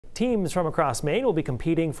Teams from across Maine will be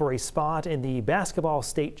competing for a spot in the basketball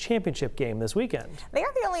state championship game this weekend. They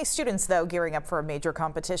are the only students, though, gearing up for a major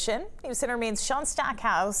competition. News Center Maine's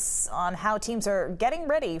Stackhouse on how teams are getting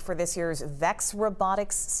ready for this year's VEX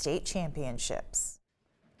Robotics State Championships.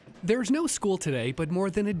 There's no school today, but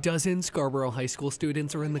more than a dozen Scarborough High School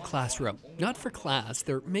students are in the classroom. Not for class,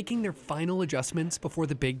 they're making their final adjustments before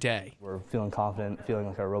the big day. We're feeling confident, feeling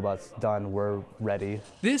like our robot's done, we're ready.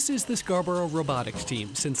 This is the Scarborough Robotics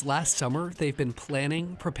team. Since last summer, they've been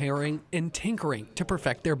planning, preparing, and tinkering to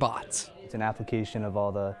perfect their bots. It's an application of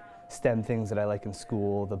all the STEM things that I like in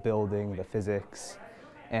school, the building, the physics,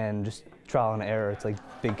 and just trial and error. It's like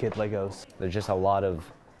big kid Legos. There's just a lot of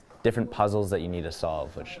different puzzles that you need to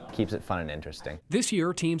solve, which keeps it fun and interesting. This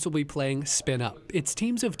year, teams will be playing Spin Up. It's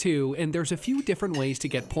teams of 2, and there's a few different ways to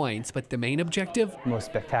get points, but the main objective? The most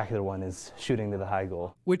spectacular one is shooting to the high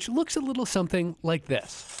goal. Which looks a little something like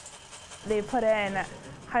this. They put in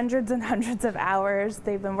hundreds and hundreds of hours.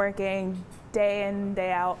 They've been working day in,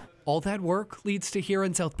 day out. All that work leads to here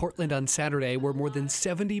in South Portland on Saturday, where more than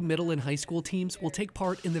 70 middle and high school teams will take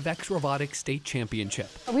part in the VEX Robotics State Championship.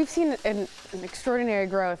 We've seen an extraordinary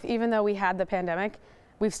growth. Even though we had the pandemic,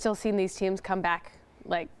 we've still seen these teams come back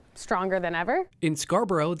like stronger than ever. In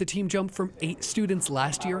Scarborough, the team jumped from 8 students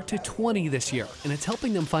last year to 20 this year, and it's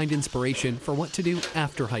helping them find inspiration for what to do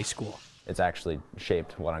after high school. It's actually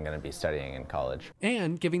shaped what I'm going to be studying in college.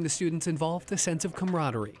 And giving the students involved a sense of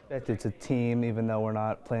camaraderie. It's a team. Even though we're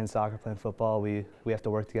not playing soccer, playing football, we have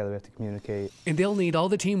to work together, we have to communicate. And they'll need all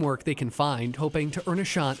the teamwork they can find, hoping to earn a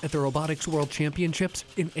shot at the Robotics World Championships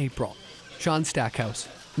in April. Stackhouse,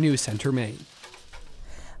 News Center, Maine.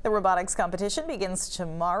 The robotics competition begins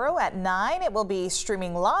tomorrow at 9. It will be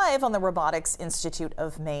streaming live on the Robotics Institute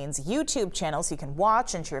of Maine's YouTube channel, so you can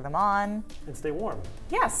watch and cheer them on. And stay warm.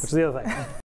 Yes. Which is the other thing.